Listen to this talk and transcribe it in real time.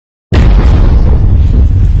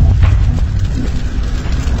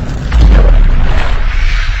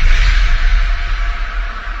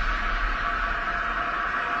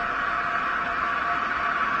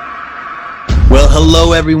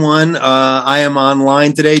Hello, everyone. I am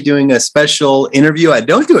online today doing a special interview. I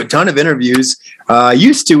don't do a ton of interviews.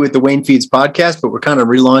 Used to with the Wayne Feeds podcast, but we're kind of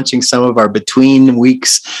relaunching some of our between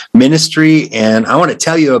weeks ministry. And I want to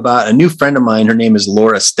tell you about a new friend of mine. Her name is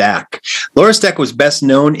Laura Stack. Laura Stack was best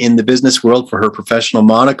known in the business world for her professional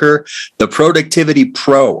moniker, the Productivity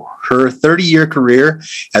Pro. Her 30-year career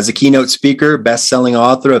as a keynote speaker, best-selling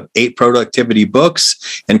author of 8 productivity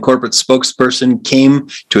books, and corporate spokesperson came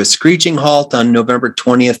to a screeching halt on November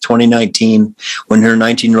 20th, 2019, when her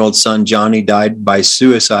 19-year-old son, Johnny, died by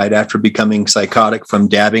suicide after becoming psychotic from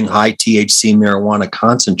dabbing high THC marijuana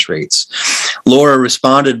concentrates. Laura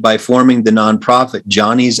responded by forming the nonprofit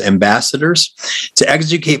Johnny's Ambassadors to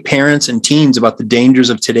educate parents and teens about the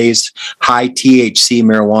dangers of today's high THC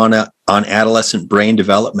marijuana on adolescent brain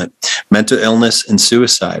development, mental illness, and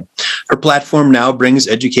suicide. Her platform now brings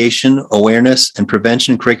education, awareness, and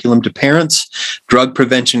prevention curriculum to parents, drug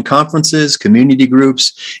prevention conferences, community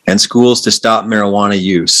groups, and schools to stop marijuana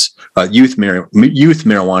use, youth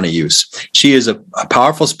marijuana use. She is a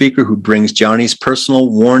powerful speaker who brings Johnny's personal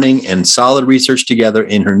warning and solid research together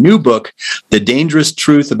in her new book, The Dangerous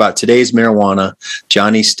Truth About Today's Marijuana,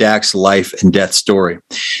 Johnny Stack's Life and Death Story.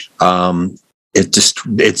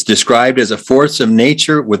 It's described as a force of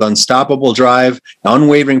nature with unstoppable drive,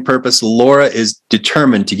 unwavering purpose. Laura is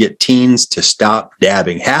determined to get teens to stop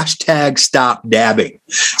dabbing. Hashtag stop dabbing.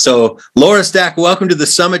 So Laura Stack, welcome to the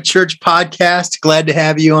Summit Church podcast. Glad to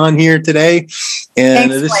have you on here today.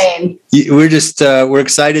 And thanks, Wayne. We're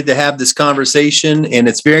excited to have this conversation, and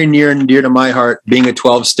it's very near and dear to my heart, being a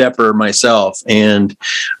 12-stepper myself. And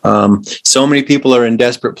so many people are in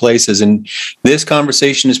desperate places, and this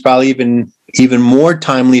conversation is probably even more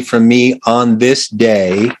timely for me on this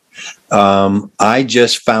day. I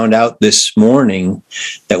just found out this morning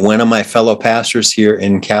that one of my fellow pastors here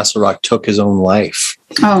in Castle Rock took his own life.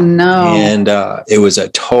 Oh, no. And it was a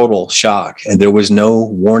total shock. And there was no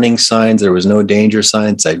warning signs. There was no danger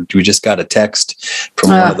signs. We just got a text from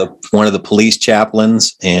one of the police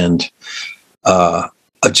chaplains, and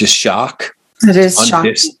just shock. It is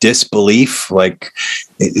shocking. Disbelief. Like,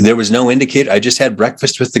 there was no indicator. I just had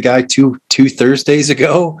breakfast with the guy two Thursdays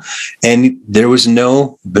ago, and there was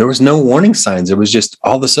no warning signs. It was just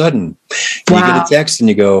all of a sudden, you get a text and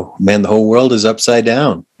you go, man, the whole world is upside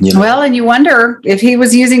down. You know? Well, and you wonder if he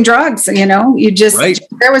was using drugs.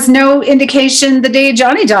 There was no indication the day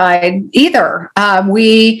Johnny died either.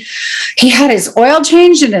 He had his oil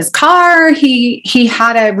changed in his car. He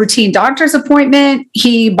had a routine doctor's appointment.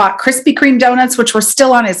 He bought Krispy Kreme donuts, which were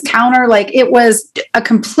still on his counter. Like, it was a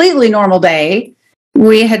completely normal day.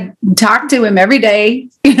 We had talked to him every day,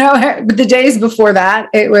 the days before that.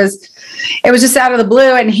 It was just out of the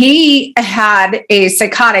blue, and he had a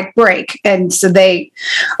psychotic break. And so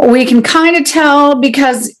we can kind of tell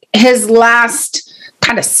because his last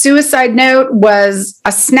kind of suicide note was a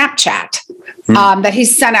Snapchat that he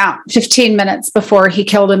sent out 15 minutes before he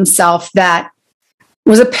killed himself. That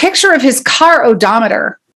was a picture of his car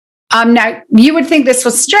odometer. Now, you would think this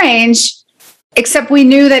was strange, except we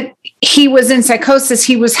knew that he was in psychosis.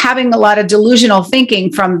 He was having a lot of delusional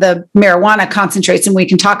thinking from the marijuana concentrates, and we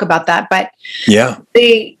can talk about that. But yeah,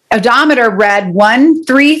 the odometer read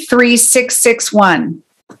 133661.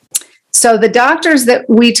 So the doctors that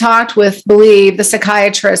we talked with believe, the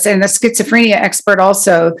psychiatrist and a schizophrenia expert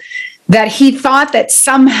also, that he thought that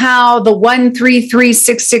somehow the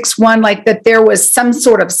 133661, like that there was some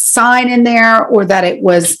sort of sign in there, or that it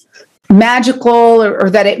was magical, or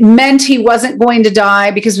that it meant he wasn't going to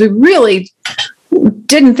die, because we really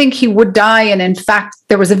didn't think he would die. And in fact,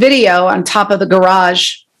 there was a video on top of the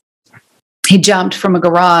garage. He jumped from a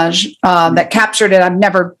garage that captured it. I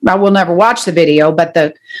will never watch the video, but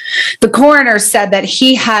the coroner said that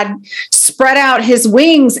he had spread out his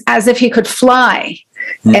wings as if he could fly,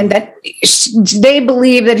 and that they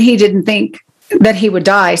believe that he didn't think that he would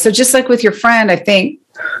die. So just like with your friend, I think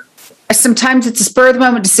sometimes it's a spur of the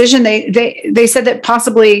moment decision. They said that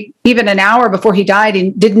possibly even an hour before he died, he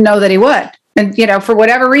didn't know that he would. And, for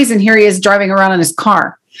whatever reason, here he is driving around in his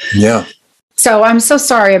car. Yeah. So I'm so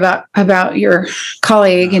sorry about your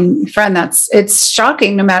colleague and friend. It's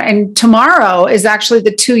shocking no matter. And tomorrow is actually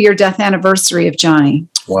the 2-year death anniversary of Johnny.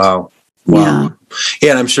 Wow. Yeah.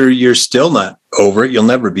 And I'm sure you're still not over it. You'll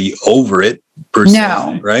never be over it per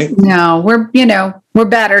se, right? No, we're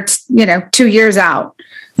better, 2 years out.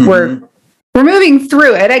 Mm-hmm. We're moving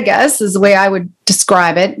through it, I guess, is the way I would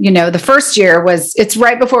describe it. The first year it's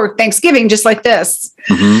right before Thanksgiving, just like this,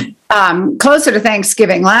 closer to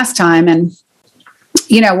Thanksgiving last time. And,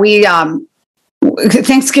 we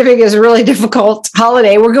Thanksgiving is a really difficult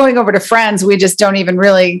holiday. We're going over to friends. We just don't even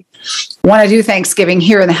really want to do Thanksgiving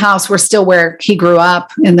here in the house. We're still where he grew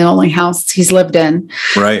up, in the only house he's lived in.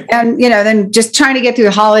 Right. And, then just trying to get through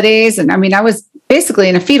the holidays. And I was basically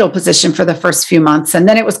in a fetal position for the first few months, and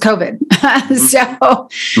then it was COVID.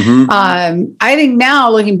 I think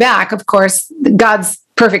now, looking back, of course, God's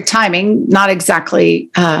perfect timing, not exactly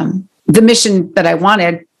the mission that I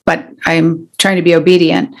wanted, but I'm trying to be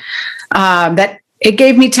obedient. That it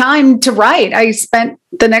gave me time to write. I spent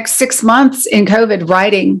the next 6 months in COVID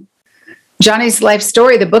writing Johnny's life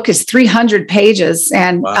story. The book is 300 pages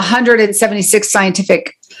and 176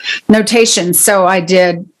 scientific notations. So I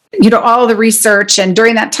did, all the research, and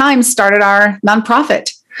during that time started our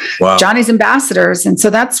nonprofit, Johnny's Ambassadors. And so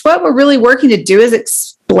that's what we're really working to do, is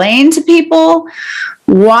explain to people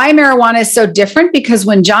why marijuana is so different. Because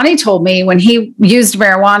when Johnny told me, when he used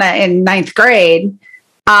marijuana in 9th grade,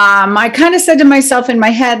 I kind of said to myself in my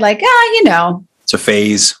head, like, it's a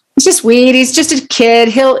phase. It's just weed. He's just a kid.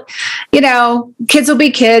 He'll, kids will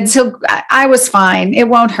be kids. I was fine. It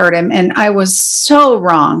won't hurt him. And I was so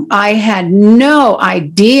wrong. I had no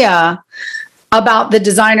idea about the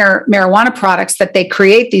designer marijuana products that they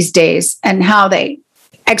create these days and how they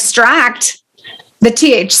extract the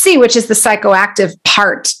THC, which is the psychoactive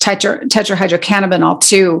part, tetrahydrocannabinol,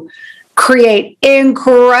 to create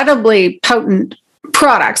incredibly potent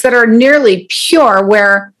products that are nearly pure,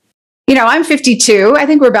 where, I'm 52. I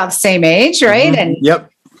think we're about the same age, right? And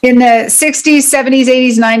in the 60s, 70s,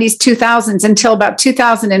 80s, 90s, 2000s, until about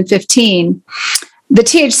 2015, the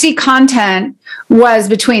THC content was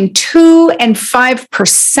between 2 and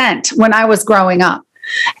 5% when I was growing up.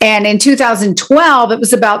 And in 2012, it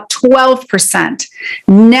was about 12%.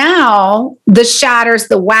 Now, the shatters,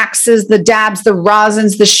 the waxes, the dabs, the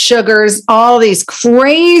rosins, the sugars, all these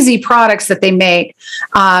crazy products that they make.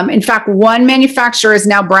 In fact, one manufacturer is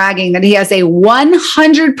now bragging that he has a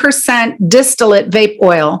 100% distillate vape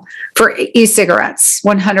oil for e-cigarettes,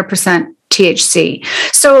 100% THC.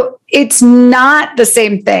 So it's not the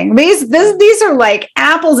same thing. These are like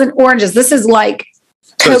apples and oranges. This is like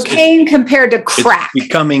cocaine compared to crack. It's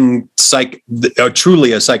becoming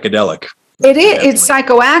truly a psychedelic. It is. Definitely. It's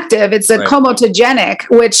psychoactive. It's a comotogenic,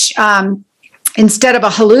 which instead of a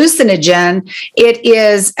hallucinogen, it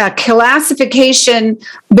is a classification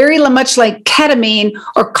very much like ketamine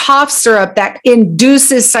or cough syrup that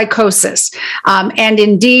induces psychosis. And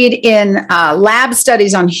indeed, in lab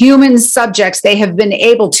studies on human subjects, they have been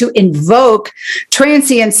able to invoke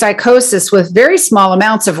transient psychosis with very small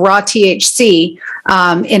amounts of raw THC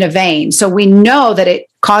in a vein. So we know that it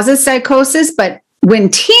causes psychosis, but when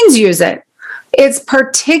teens use it, it's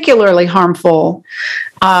particularly harmful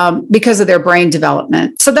because of their brain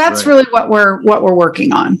development. So that's really what we're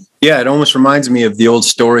working on. Yeah, it almost reminds me of the old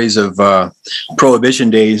stories of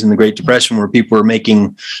Prohibition days in the Great Depression, where people were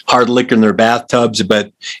making hard liquor in their bathtubs,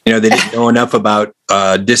 but they didn't know enough about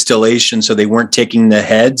distillation, so they weren't taking the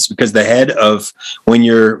heads, because the head of, when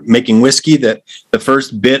you're making whiskey, that the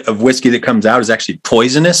first bit of whiskey that comes out is actually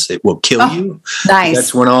poisonous. It will kill you. Nice.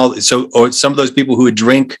 That's when some of those people who would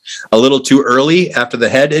drink a little too early after the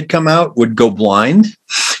head had come out would go blind.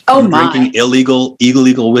 Drinking illegal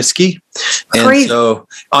whiskey. Crazy. And so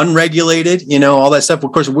unregulated, all that stuff.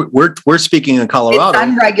 Of course, we're speaking in Colorado. It's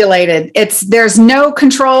unregulated. There's no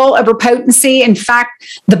control over potency. In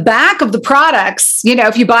fact, the back of the products,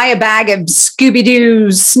 if you buy a bag of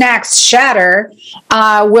Scooby-Doo snacks shatter,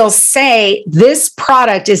 will say this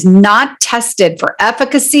product is not tested for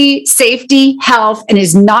efficacy, safety, health, and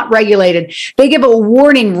is not regulated. They give a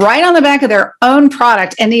warning right on the back of their own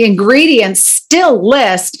product, and the ingredients still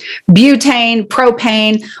list butane,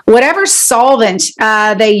 propane, whatever solvent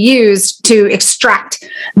they use to extract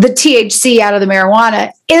the THC out of the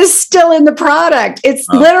marijuana is still in the product. It's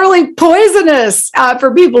literally poisonous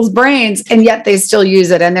for people's brains, and yet they still use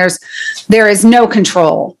it. And there is no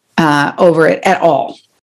control over it at all.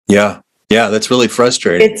 Yeah, that's really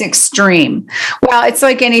frustrating. It's extreme. Well, it's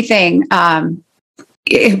like anything.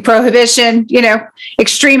 Prohibition,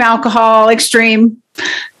 extreme alcohol, extreme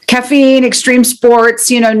caffeine, extreme sports.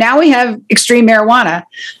 Now we have extreme marijuana.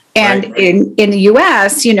 And in the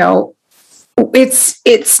US, there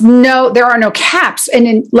are no caps. And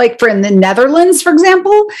in the Netherlands, for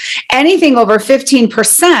example, anything over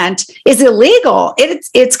 15% is illegal.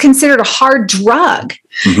 It's considered a hard drug.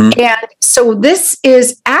 Mm-hmm. And so this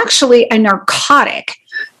is actually a narcotic.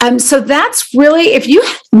 So that's really, if you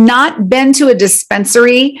have not been to a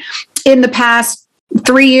dispensary in the past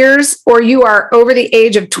 3 years, or you are over the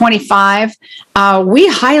age of 25, we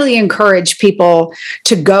highly encourage people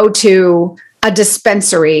to go to a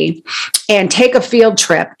dispensary and take a field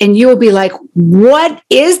trip, and you will be like, what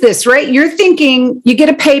is this, right? You're thinking you get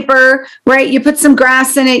a paper, right? You put some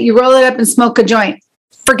grass in it, you roll it up and smoke a joint.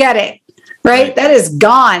 Forget it, right? That is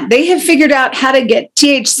gone. They have figured out how to get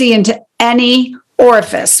THC into any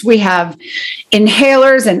orifice. We have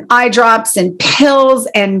inhalers and eye drops and pills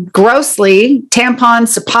and grossly tampons,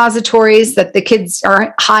 suppositories that the kids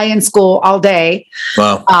are high in school all day.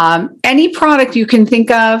 Wow. Any product you can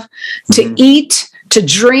think of to eat, to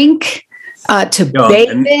drink, to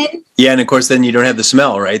bathe in. Yeah. And of course, then you don't have the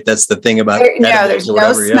smell, right? That's the thing about there's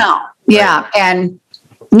no smell. Yeah. Right. And,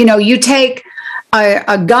 you take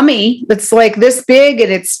a gummy that's like this big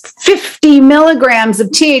and it's 50 milligrams of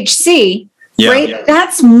THC. Right? Yeah.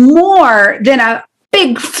 That's more than a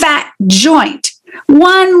big fat joint.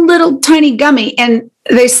 One little tiny gummy. And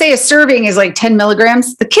they say a serving is like 10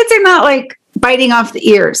 milligrams. The kids are not like biting off the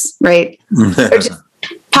ears, right? They're just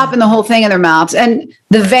popping the whole thing in their mouths. And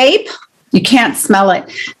the vape, you can't smell it.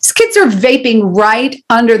 These kids are vaping right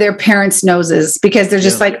under their parents' noses because they're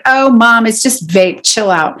just like, oh, mom, it's just vape,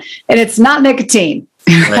 chill out. And it's not nicotine,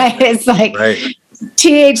 right? It's like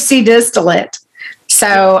THC distillate.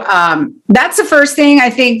 So that's the first thing I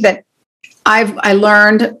think that I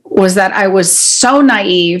learned was that I was so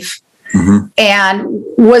naive and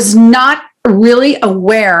was not really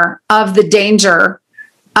aware of the danger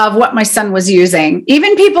of what my son was using.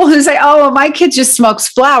 Even people who say, oh, well, my kid just smokes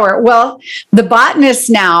flower. Well, the botanists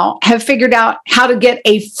now have figured out how to get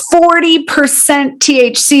a 40%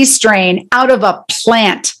 THC strain out of a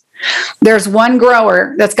plant. There's one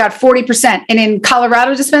grower that's got 40%. And in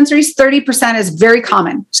Colorado dispensaries, 30% is very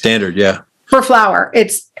common. Standard, yeah. For flower.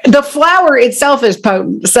 It's the flower itself is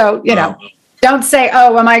potent. So, don't say,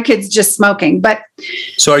 oh, well, my kid's just smoking. But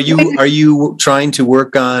so are you trying to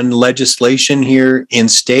work on legislation here in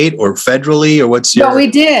state or federally, or what's your? Well, we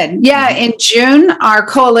did. Yeah. In June, our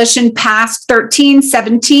coalition passed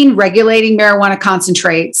 1317 regulating marijuana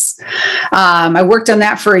concentrates. I worked on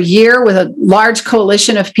that for a year with a large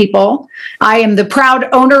coalition of people. I am the proud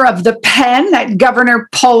owner of the pen that Governor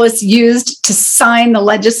Polis used to sign the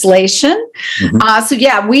legislation. So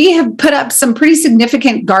yeah, we have put up some pretty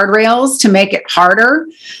significant guardrails to make it harder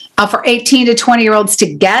for 18 to 20-year-olds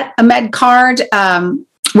to get a med card.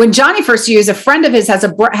 When Johnny first used, a friend of his had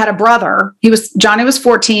a brother. Johnny was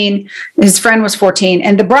 14, his friend was 14,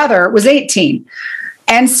 and the brother was 18.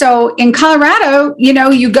 And so in Colorado,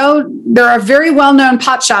 there are very well-known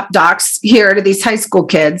pot shop docs here to these high school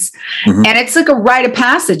kids. And it's like a rite of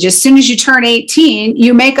passage. As soon as you turn 18,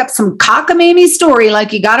 you make up some cockamamie story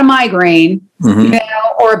like you got a migraine,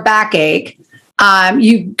 or a backache.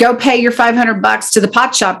 You go pay your $500 to the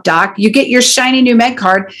pot shop doc, you get your shiny new med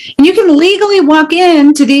card, and you can legally walk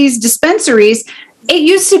into these dispensaries. It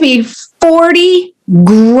used to be 40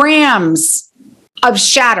 grams of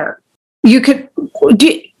shatter. You could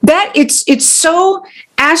do that. It's so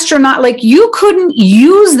astronaut. Like you couldn't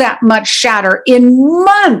use that much shatter in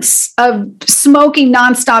months of smoking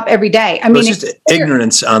nonstop every day. I mean, it's just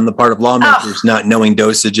ignorance on the part of lawmakers, not knowing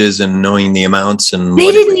dosages and knowing the amounts. And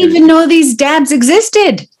they didn't even know these dabs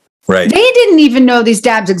existed. Right. They didn't even know these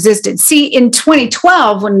dabs existed. See, in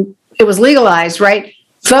 2012, when it was legalized, right,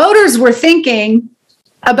 voters were thinking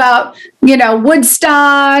about,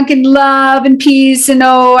 Woodstock and love and peace. And,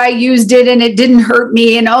 oh, I used it and it didn't hurt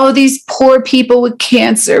me. And, oh, these poor people with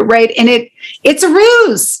cancer. Right. And it's a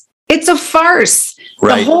ruse. It's a farce.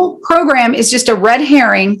 Right. The whole program is just a red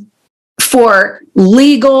herring for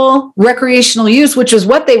legal recreational use, which is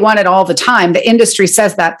what they wanted all the time. The industry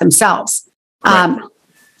says that themselves. Right.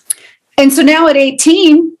 And so now at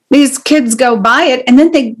 18, these kids go buy it and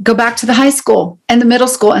then they go back to the high school and the middle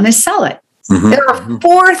school and they sell it. There are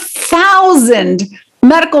 4,000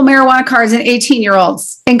 medical marijuana cards in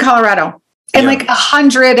 18-year-olds in Colorado and like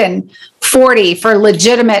 140 for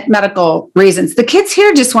legitimate medical reasons. The kids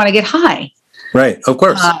here just want to get high. Right. Of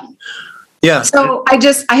course. Yeah. So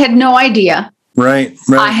I had no idea. Right.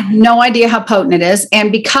 I had no idea how potent it is.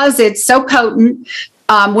 And because it's so potent,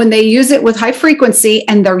 when they use it with high frequency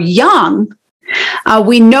and they're young,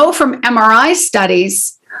 we know from MRI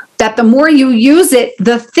studies that the more you use it,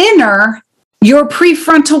 the thinner your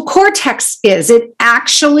prefrontal cortex is. It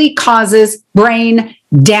actually causes brain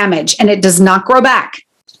damage and it does not grow back.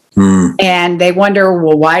 And they wonder,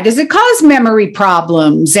 well, why does it cause memory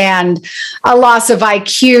problems and a loss of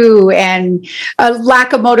IQ and a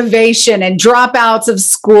lack of motivation and dropouts of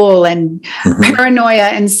school and paranoia?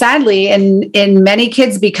 And sadly, in many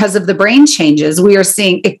kids, because of the brain changes, we are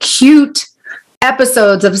seeing acute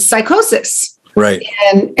episodes of psychosis. Right.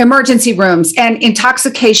 And emergency rooms and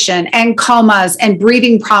intoxication and comas and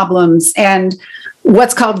breathing problems and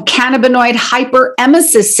what's called cannabinoid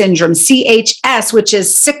hyperemesis syndrome, CHS, which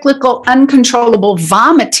is cyclical uncontrollable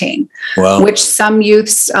vomiting, which some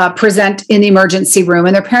youths present in the emergency room.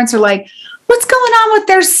 And their parents are like, what's going on with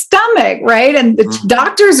their stomach, right? And the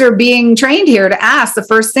doctors are being trained here to ask. The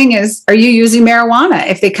first thing is, are you using marijuana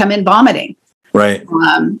if they come in vomiting? Right.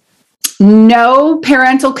 No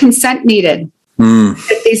parental consent needed.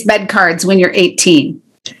 Get these med cards when you're 18.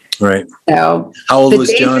 Right. So how old was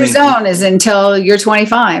Johnny? The danger zone is until you're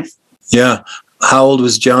 25. Yeah. How old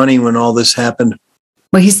was Johnny when all this happened?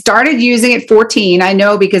 Well, he started using it 14. I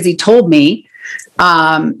know because he told me.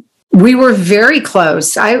 We were very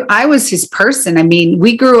close. I was his person. I mean,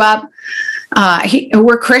 we grew up,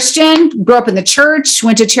 we're Christian, grew up in the church,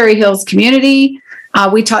 went to Cherry Hills Community.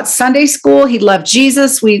 We taught Sunday school. He loved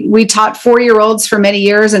Jesus. We taught 4-year-olds for many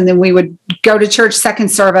years, and then we would go to church second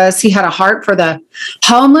service. He had a heart for the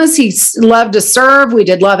homeless. He loved to serve. We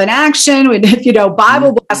did Love in Action. We did,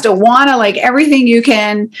 Bible Blast, Awana, like everything you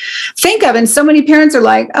can think of. And so many parents are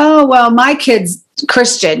like, oh, well, my kid's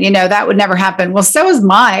Christian, that would never happen. Well, so is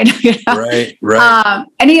mine. Right.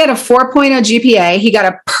 And he had a 4.0 GPA. He got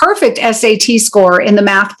a perfect SAT score in the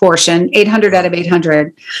math portion, 800 out of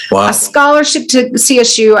 800. Wow. A scholarship to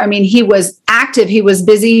CSU. I mean, he was active. He was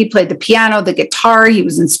busy. He played the piano, the guitar. He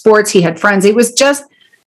was in sports. He had friends. He was just,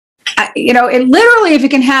 it literally, if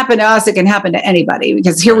it can happen to us, it can happen to anybody,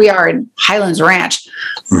 because here we are in Highlands Ranch,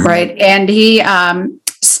 right? And he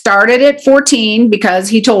started at 14 because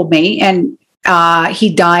he told me, and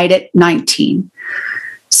he died at 19.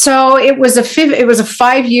 So it was a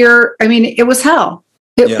 5-year. I mean, it was hell.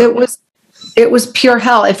 It was pure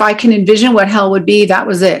hell. If I can envision what hell would be, that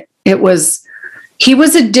was it. He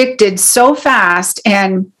was addicted so fast,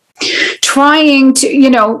 and trying to,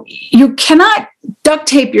 you cannot duct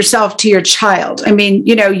tape yourself to your child. I mean,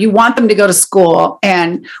 you want them to go to school,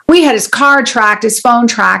 and we had his car tracked, his phone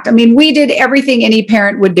tracked. I mean, we did everything any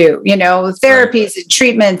parent would do, therapies and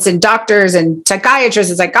treatments and doctors and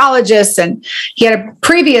psychiatrists and psychologists. And he had a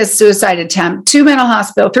previous suicide attempt, 3 mental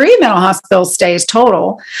hospital stays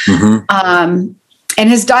total. And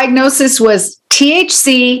his diagnosis was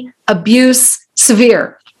THC abuse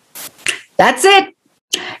severe. That's it.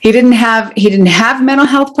 He didn't have mental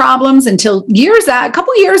health problems until a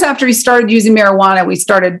couple years after he started using marijuana.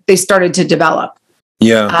 They started to develop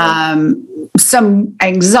some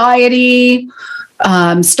anxiety,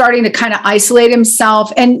 starting to kind of isolate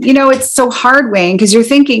himself. And it's so hard, Wayne, because you're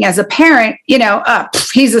thinking as a parent,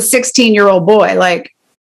 he's a 16-year-old boy, like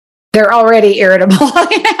they're already irritable.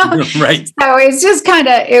 Right. So it's just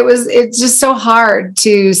it's just so hard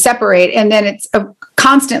to separate. And then it's a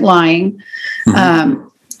constant lying,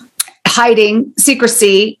 hiding,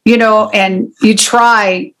 secrecy, and you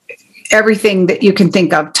try everything that you can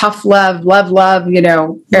think of, tough love,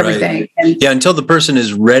 everything. Right. Until the person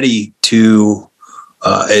is ready to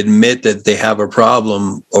admit that they have a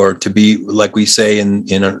problem, or to be, like we say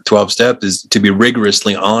in a 12 step, is to be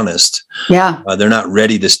rigorously honest. Yeah. They're not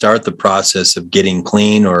ready to start the process of getting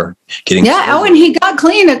clean or getting. Yeah. Oh, and he got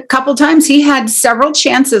clean a couple times. He had several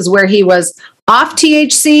chances where he was off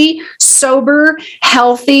THC, sober,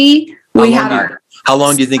 healthy. How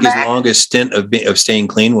long do you think his longest stint of staying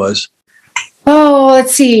clean was? Oh,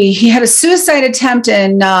 let's see. He had a suicide attempt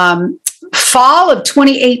in fall of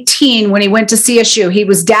 2018 when he went to CSU. He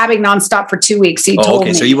was dabbing nonstop for 2 weeks. He told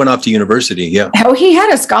me. So he went off to university. Yeah. Oh, he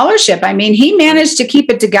had a scholarship. I mean, he managed to keep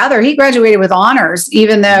it together. He graduated with honors,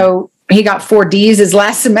 even though he got 4 Ds his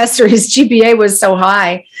last semester. His GPA was so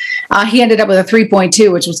high. He ended up with a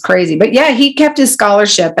 3.2, which was crazy. But yeah, he kept his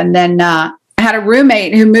scholarship. And then I had a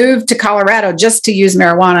roommate who moved to Colorado just to use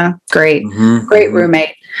marijuana. Great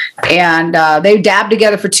roommate. And they dabbed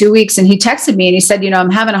together for 2 weeks. And he texted me and he said, I'm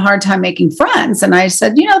having a hard time making friends. And I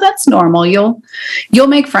said, that's normal. You'll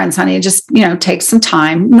make friends, honey. It just, take some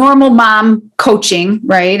time. Normal mom coaching,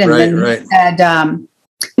 right? And then said,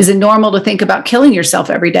 is it normal to think about killing yourself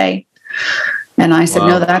every day? And I said,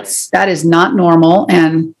 no, that is not normal.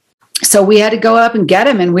 And so we had to go up and get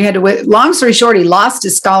him. And we had to, long story short, he lost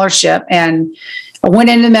his scholarship and went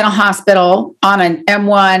into the mental hospital on an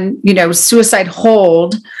M1, suicide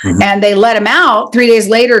hold. And they let him out 3 days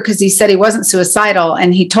later because he said he wasn't suicidal.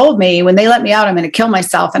 And he told me, when they let me out, I'm going to kill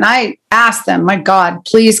myself. And I asked them, my God,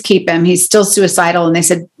 please keep him. He's still suicidal. And they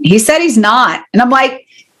said, he said he's not. And I'm like,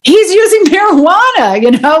 he's using marijuana,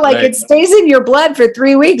 like Right. it stays in your blood for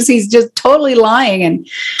 3 weeks. He's just totally lying. And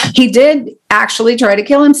he did actually try to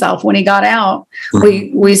kill himself when he got out.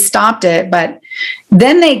 We stopped it, but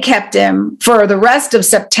then they kept him for the rest of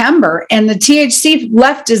September, and the THC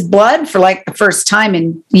left his blood for like the first time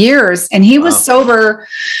in years. And he was sober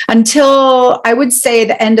until I would say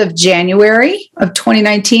the end of January of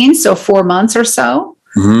 2019. So 4 months or so.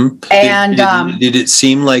 Mm-hmm. And did it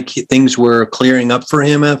seem like things were clearing up for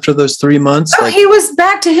him after those 3 months? Oh, he was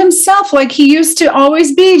back to himself like he used to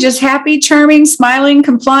always be, just happy, charming, smiling,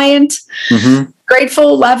 compliant,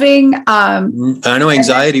 grateful, loving. I know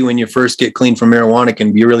anxiety when you first get clean from marijuana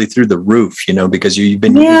can be really through the roof, because you've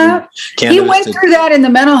been using cannabis. He went through that in the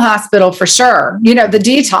mental hospital for sure. The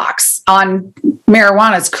detox on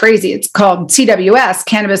marijuana is crazy. It's called CWS,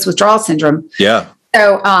 cannabis withdrawal syndrome. Yeah.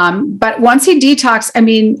 So, but once he detoxed,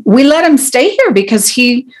 we let him stay here because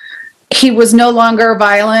he was no longer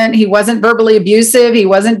violent. He wasn't verbally abusive. He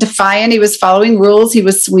wasn't defiant. He was following rules. He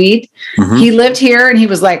was sweet. He lived here and he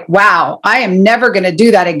was like, wow, I am never going to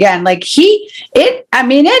do that again. Like it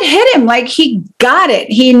hit him like he got it.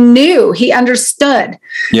 He knew, he understood.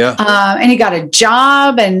 Yeah. And he got a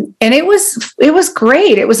job and it was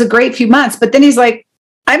great. It was a great few months, but then he's like,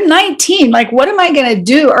 I'm 19. Like, what am I going to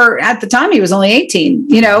do? Or at the time he was only 18,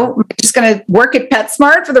 I'm just going to work at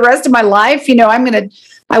PetSmart for the rest of my life.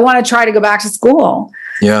 I want to try to go back to school.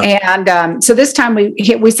 Yeah. And so this time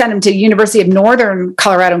we sent him to University of Northern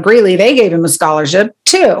Colorado in Greeley. They gave him a scholarship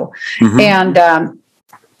too. And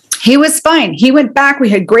he was fine. He went back. We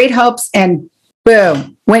had great hopes and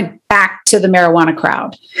boom, went back to the marijuana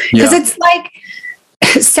crowd. Because it's like,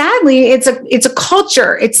 sadly, it's a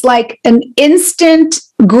culture. It's like an instant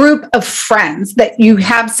group of friends that you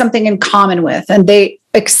have something in common with, and they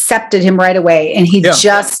accepted him right away. And he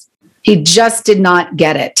just did not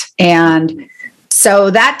get it. And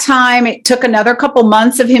so that time it took another couple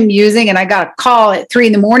months of him using, and I got a call at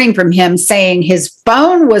 3 a.m. from him saying his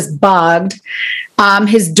phone was bugged.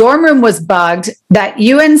 His dorm room was bugged, that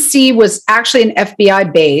UNC was actually an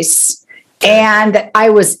FBI base, and that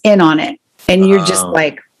I was in on it. And you're just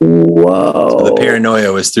like, whoa. So the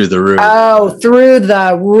paranoia was through the roof. Oh, through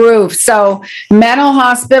the roof. So mental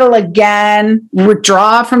hospital again,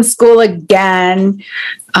 withdraw from school again.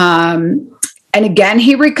 And again,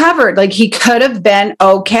 he recovered. Like he could have been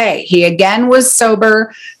okay. He again was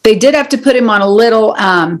sober. They did have to put him on a little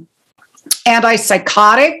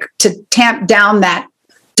antipsychotic to tamp down that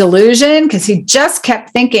delusion, because he just kept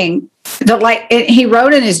thinking he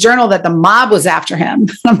wrote in his journal that the mob was after him.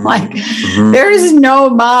 I'm like, there is no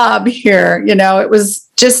mob here. It was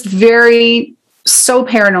just so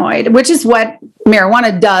paranoid, which is what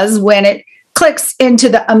marijuana does when it clicks into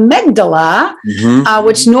the amygdala,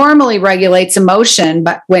 which normally regulates emotion.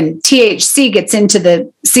 But when THC gets into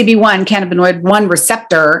the CB1, cannabinoid 1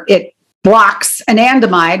 receptor, it blocks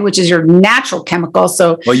anandamide, which is your natural chemical.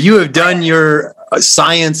 So, well, you have done your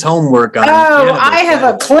science homework on. I have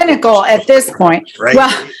a clinical at this point. Right.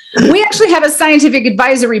 Well, we actually have a scientific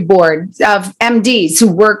advisory board of MDs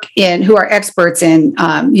who are experts in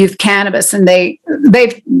youth cannabis, and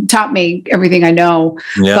they've taught me everything I know.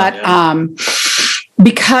 But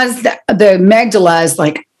because the amygdala is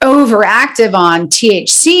like overactive on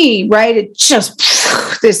THC, right? It just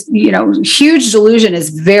this huge delusion is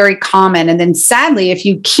very common. And then sadly, if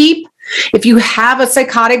you have a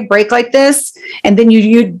psychotic break like this, and then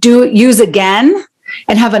you do use again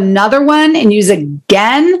and have another one and use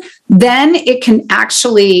again, then it can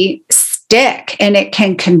actually stick and it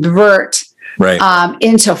can convert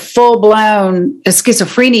into full-blown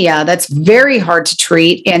schizophrenia. That's very hard to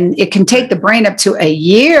treat, and it can take the brain up to a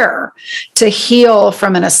year to heal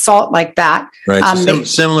from an assault like that. Right. So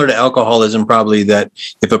similar to alcoholism, probably, that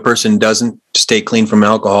if a person doesn't stay clean from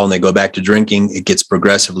alcohol and they go back to drinking, it gets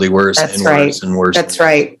progressively worse worse and worse. That's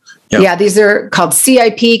right. Yeah, these are called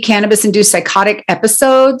CIP, cannabis-induced psychotic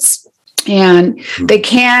episodes. And they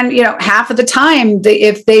can, half of the time,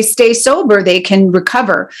 if they stay sober, they can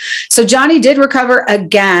recover. So Johnny did recover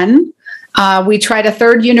again. We tried a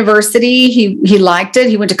third university. He liked it.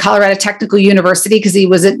 He went to Colorado Technical University because he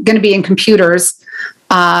was going to be in computers,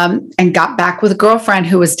 and got back with a girlfriend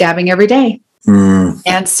who was dabbing every day.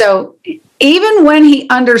 And so even when he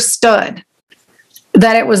understood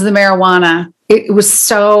that it was the marijuana, it was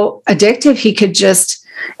so addictive. He could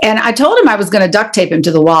and I told him I was going to duct tape him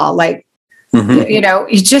to the wall. Like,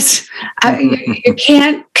 You just, you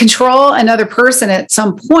can't control another person at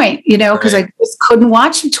some point, because I just couldn't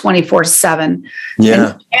watch him 24/7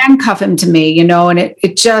 and handcuff him to me, and it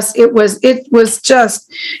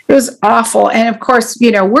was awful. And of course,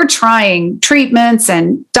 we're trying treatments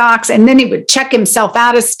and docs, and then he would check himself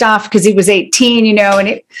out of stuff because he was 18,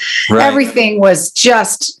 and everything was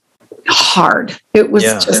just hard. It was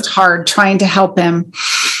just hard trying to help him.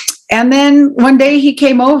 And then one day he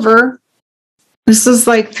came over. This was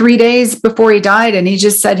like 3 days before he died. And he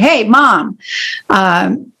just said, "Hey, Mom."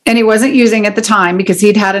 And he wasn't using at the time because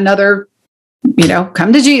he'd had another,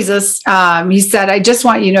 come to Jesus. He said, "I just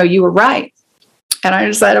want you to know you were right." And I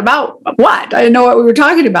said, "About what?" I didn't know what we were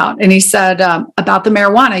talking about. And he said, "About the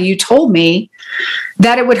marijuana. You told me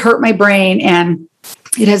that it would hurt my brain and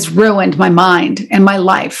it has ruined my mind and my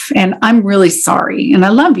life. And I'm really sorry. And I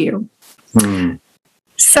love you."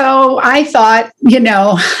 So I thought,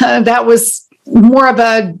 that was more of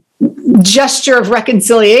a gesture of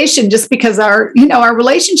reconciliation just because our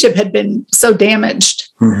relationship had been so damaged.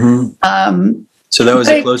 So that was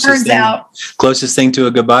the closest thing to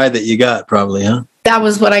a goodbye that you got, probably, huh? That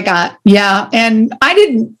was what I got. Yeah. And I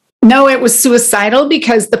didn't know it was suicidal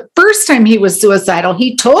because the first time he was suicidal,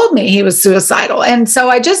 he told me he was suicidal. And so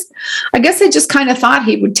I guess I just kind of thought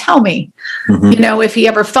he would tell me, if he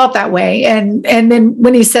ever felt that way. And then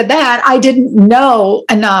when he said that, I didn't know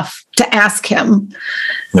enough to ask him.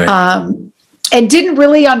 Right. And didn't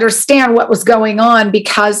really understand what was going on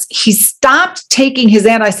because he stopped taking his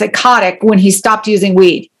antipsychotic when he stopped using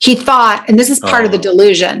weed. He thought, and this is part of the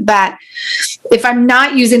delusion, that if I'm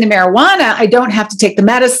not using the marijuana, I don't have to take the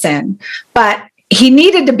medicine. But he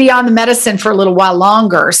needed to be on the medicine for a little while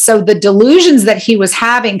longer. So the delusions that he was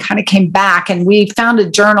having kind of came back, and we found a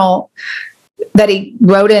journal that he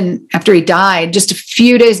wrote in after he died, just a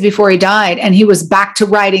few days before he died. And he was back to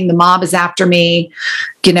writing, "The mob is after me,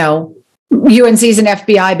 UNC's an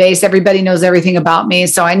FBI base. Everybody knows everything about me."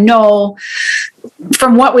 So I know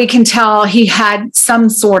from what we can tell, he had some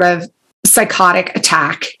sort of psychotic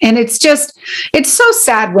attack. And it's so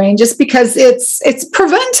sad, Wayne, just because it's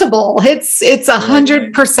preventable. It's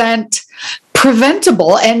 100%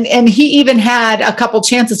 preventable. And he even had a couple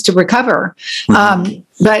chances to recover.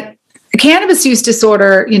 But cannabis use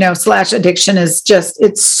disorder, / addiction is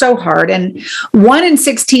it's so hard. And 1 in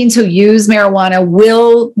 6 teens who use marijuana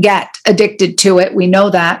will get addicted to it. We know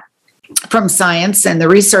that from science and the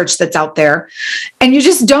research that's out there. And you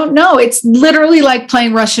just don't know. It's literally like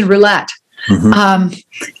playing Russian roulette.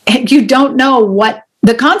 And you don't know what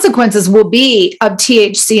the consequences will be of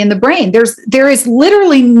THC in the brain. There is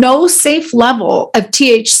literally no safe level of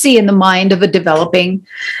THC in the mind of a developing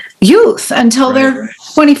youth until they're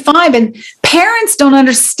 25. And parents don't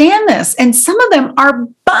understand this. And some of them are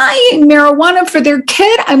buying marijuana for their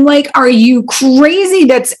kid. I'm like, are you crazy?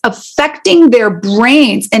 That's affecting their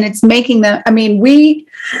brains. And it's making them, we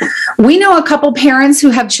know a couple parents who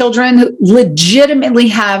have children who legitimately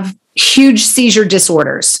have huge seizure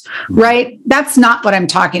disorders, right? That's not what I'm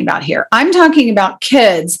talking about here. I'm talking about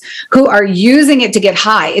kids who are using it to get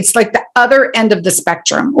high. It's like the other end of the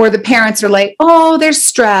spectrum, or the parents are like, "Oh, they're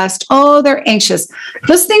stressed. Oh, they're anxious."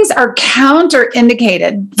 Those things are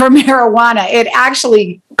counterindicated for marijuana. It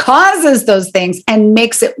actually causes those things and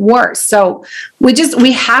makes it worse. So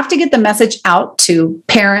we have to get the message out to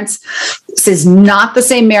parents. This is not the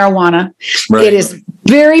same marijuana. Right. It is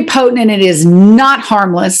very potent and it is not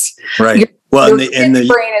harmless. Right. Your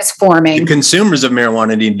brain is forming. The consumers of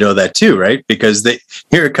marijuana need to know that too, right? Because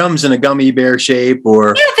here it comes in a gummy bear shape,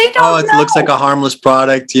 or they don't know. Looks like a harmless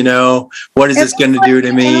product. What is this going to do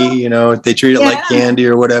to me? They treat it like candy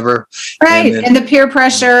or whatever. Right. And the peer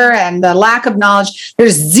pressure and the lack of knowledge.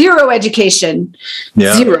 There's zero education.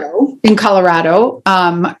 Yeah. Zero in Colorado.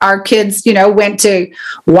 Our kids, went to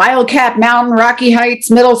Wildcat Mountain, Rocky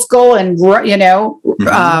Heights Middle School, and Rock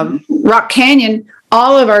Canyon.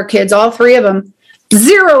 All of our kids, all 3 of them,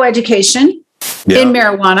 zero education in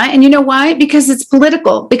marijuana. And you know why? Because it's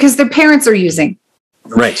political, because their parents are using.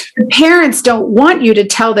 Right. The parents don't want you to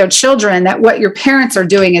tell their children that what your parents are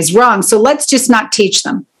doing is wrong. So let's just not teach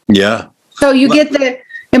them. Yeah. So you get the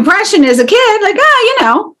impression as a kid, like,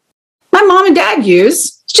 my mom and dad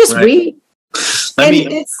use. It's just weed. Let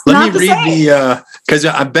me read because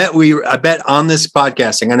I bet on this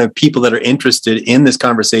podcast, I'm going to have people that are interested in this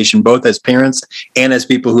conversation, both as parents and as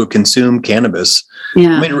people who consume cannabis.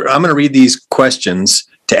 Yeah. I'm going to read these questions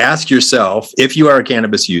to ask yourself if you are a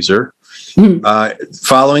cannabis user.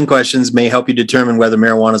 Following questions may help you determine whether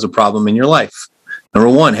marijuana is a problem in your life. Number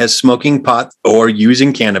 1, has smoking pot or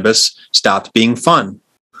using cannabis stopped being fun?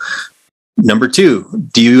 Number 2,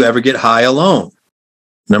 do you ever get high alone?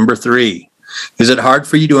 Number 3, Is it hard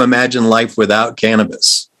for you to imagine life without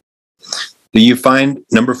cannabis?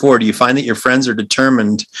 Number 4, do you find that your friends are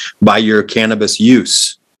determined by your cannabis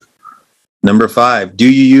use? Number 5,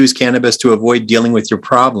 do you use cannabis to avoid dealing with your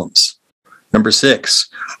problems? Number 6,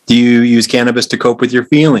 do you use cannabis to cope with your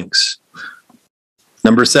feelings?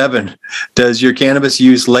 Number 7, does your cannabis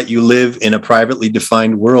use let you live in a privately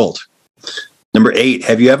defined world? Number 8,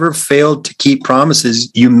 have you ever failed to keep promises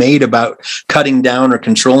you made about cutting down or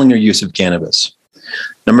controlling your use of cannabis?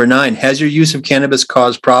 Number 9, has your use of cannabis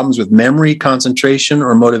caused problems with memory, concentration,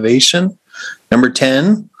 or motivation? Number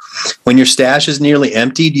 10, when your stash is nearly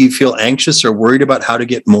empty, do you feel anxious or worried about how to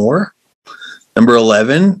get more? Number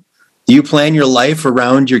 11, do you plan your life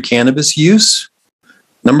around your cannabis use?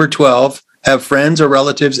 Number 12, have friends or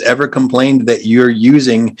relatives ever complained that you're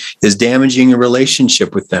using is damaging your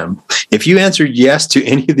relationship with them? If you answered yes to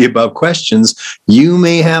any of the above questions, you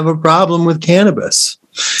may have a problem with cannabis.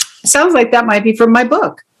 Sounds like that might be from my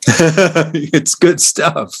book. It's good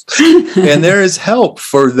stuff. And there is help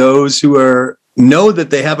for those who know that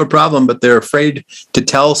they have a problem, but they're afraid to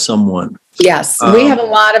tell someone. Yes, we have a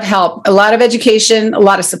lot of help, a lot of education, a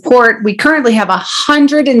lot of support. We currently have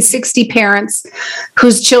 160 parents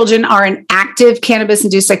whose children are in active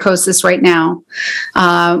cannabis-induced psychosis right now.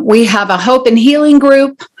 We have a hope and healing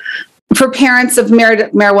group for parents of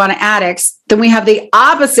marijuana addicts. Then we have the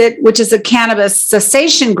opposite, which is a cannabis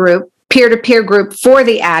cessation group, peer-to-peer group for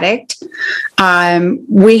the addict.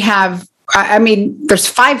 We have, there's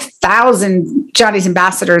 5,000 Johnny's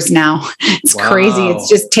ambassadors now. It's crazy. It's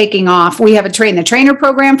just taking off. We have a train the trainer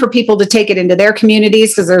program for people to take it into their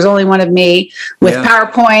communities because there's only one of me with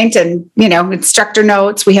PowerPoint and, instructor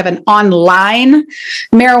notes. We have an online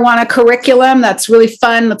marijuana curriculum that's really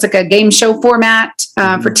fun. That's like a game show format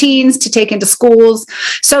for teens to take into schools.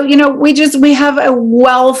 So, we have a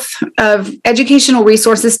wealth of educational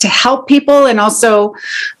resources to help people and also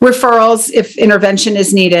referrals if intervention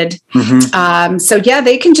is needed.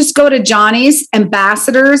 They can just go to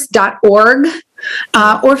johnnysambassadors.org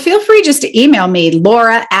or feel free just to email me,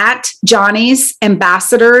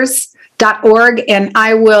 laura@johnnysambassadors.org, and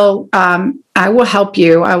I will help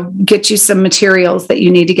you. I'll get you some materials that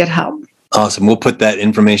you need to get help. Awesome. We'll put that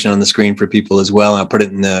information on the screen for people as well. I'll put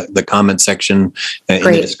it in the comment section in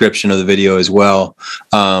the description of the video as well.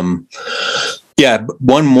 One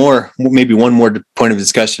more point of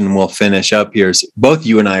discussion and we'll finish up here is both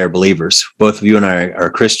you and I are believers. Both of you and I are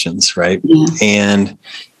Christians, right? Yeah. And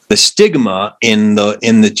the stigma in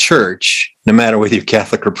the church, no matter whether you're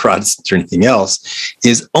Catholic or Protestant or anything else,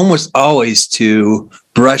 is almost always to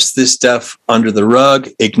brush this stuff under the rug,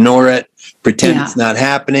 ignore it, pretend it's not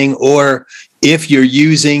happening. Or if you're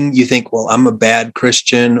using, you think, well, I'm a bad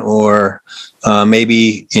Christian, or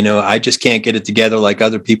maybe, I just can't get it together like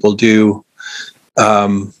other people do.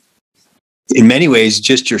 In many ways,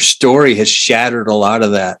 just your story has shattered a lot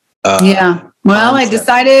of that. Well, I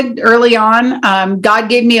decided early on, God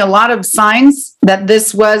gave me a lot of signs that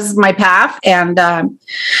this was my path. And,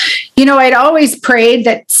 I'd always prayed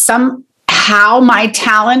that somehow my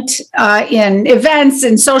talent in events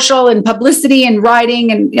and social and publicity and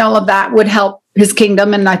writing and all of that would help his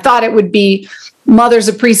kingdom. And I thought it would be mothers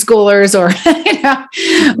of preschoolers or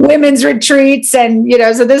women's retreats. And,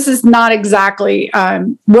 so this is not exactly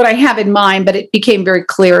what I have in mind, but it became very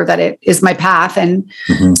clear that it is my path. And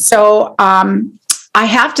so I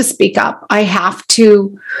have to speak up. I have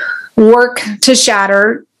to work to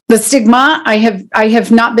shatter the stigma. I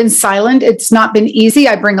have not been silent. It's not been easy.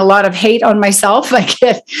 I bring a lot of hate on myself. I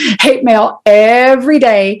get hate mail every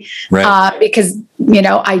day because,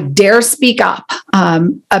 I dare speak up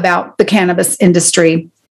about the cannabis industry.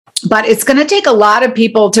 But it's going to take a lot of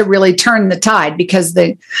people to really turn the tide because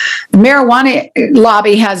the marijuana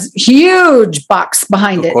lobby has huge bucks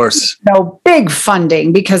behind it. Of course. Big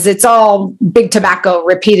funding because it's all big tobacco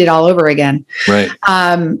repeated all over again. Right.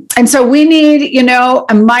 And so we need,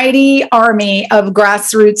 a mighty army of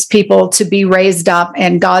grassroots people to be raised up,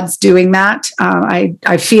 and God's doing that.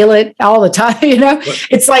 I feel it all the time.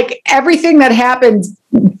 It's like everything that happens,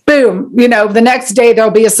 boom, the next day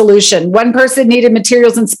there'll be a solution. One person needed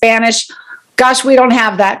materials in Spanish. Gosh, we don't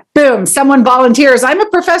have that. Boom, someone volunteers. I'm a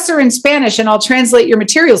professor in Spanish and I'll translate your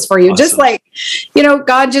materials for you. Awesome. Just like,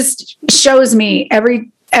 God just shows me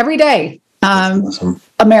every day a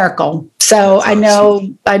miracle. So I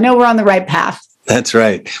know we're on the right path. That's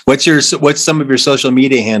right. What's some of your social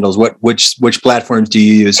media handles? Which platforms do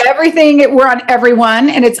you use? Everything. We're on everyone,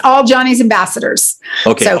 and it's all Johnny's Ambassadors.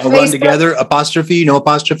 Okay, so all run together. Apostrophe? No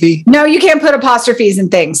apostrophe? No, you can't put apostrophes in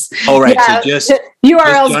things. All right. So just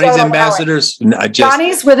URLs Johnny's Ambassadors.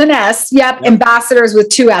 Johnny's with an S. Yep. Ambassadors with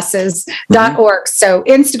 2 S's.org. So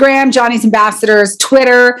Instagram, Johnny's Ambassadors,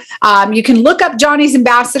 Twitter. You can look up Johnny's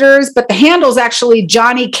Ambassadors, but the handle's actually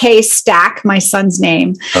Johnny K. Stack, my son's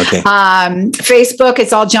name. Okay. Facebook,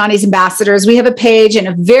 it's all Johnny's Ambassadors. We have a page and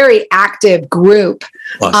a very active group,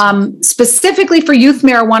 Awesome. specifically for youth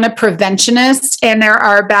marijuana preventionists. And there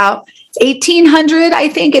are about 1,800, I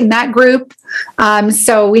think, in that group.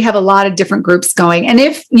 So we have a lot of different groups going. And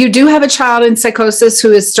if you do have a child in psychosis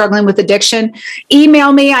who is struggling with addiction,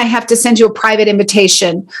 email me. I have to send you a private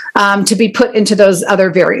invitation to be put into those other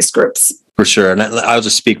various groups. For sure. And I'll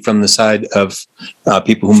just speak from the side of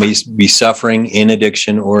people who may be suffering in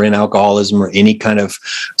addiction or in alcoholism or any kind of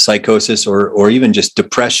psychosis or even just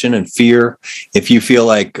depression and fear. If you feel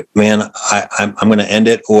like, man, I'm going to end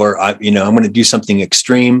it, or I'm going to do something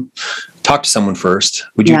extreme, talk to someone first.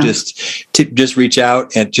 Would you just reach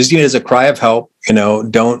out and just as a cry of help?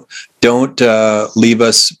 Don't leave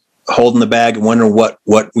us holding the bag and wondering what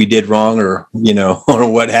we did wrong or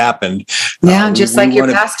what happened. Yeah, just like your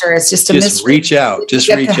pastor, it's just a mystery. Reach out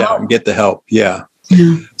and get the help. Yeah.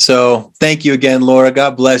 So thank you again, Laura.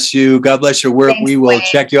 God bless you. God bless your work. We will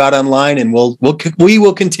check you out online, and we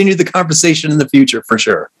will continue the conversation in the future for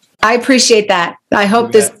sure. I appreciate that. I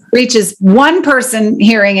hope this reaches one person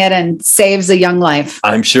hearing it and saves a young life.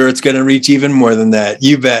 I'm sure it's going to reach even more than that.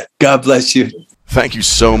 You bet. God bless you. Thank you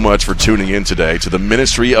so much for tuning in today to the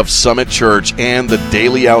ministry of Summit Church and the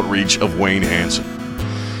daily outreach of Wayne Hansen.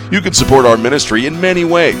 You can support our ministry in many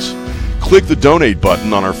ways. Click the donate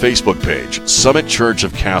button on our Facebook page, Summit Church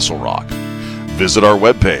of Castle Rock. Visit our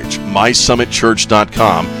webpage,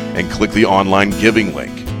 mysummitchurch.com, and click the online giving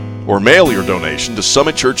link. Or mail your donation to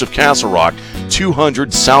Summit Church of Castle Rock,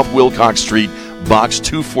 200 South Wilcox Street, Box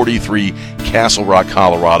 243, Castle Rock,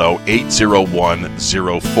 Colorado,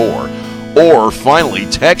 80104. Or finally,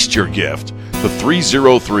 text your gift to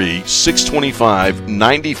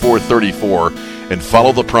 303-625-9434 and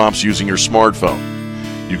follow the prompts using your smartphone.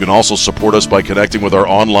 You can also support us by connecting with our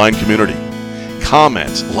online community.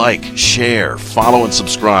 Comment, like, share, follow, and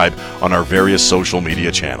subscribe on our various social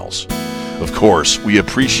media channels. Of course, we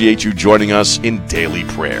appreciate you joining us in daily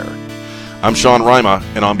prayer. I'm Sean Rima,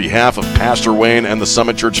 and on behalf of Pastor Wayne and the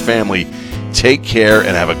Summit Church family, take care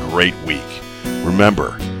and have a great week.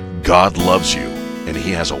 Remember, God loves you, and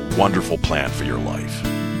He has a wonderful plan for your life.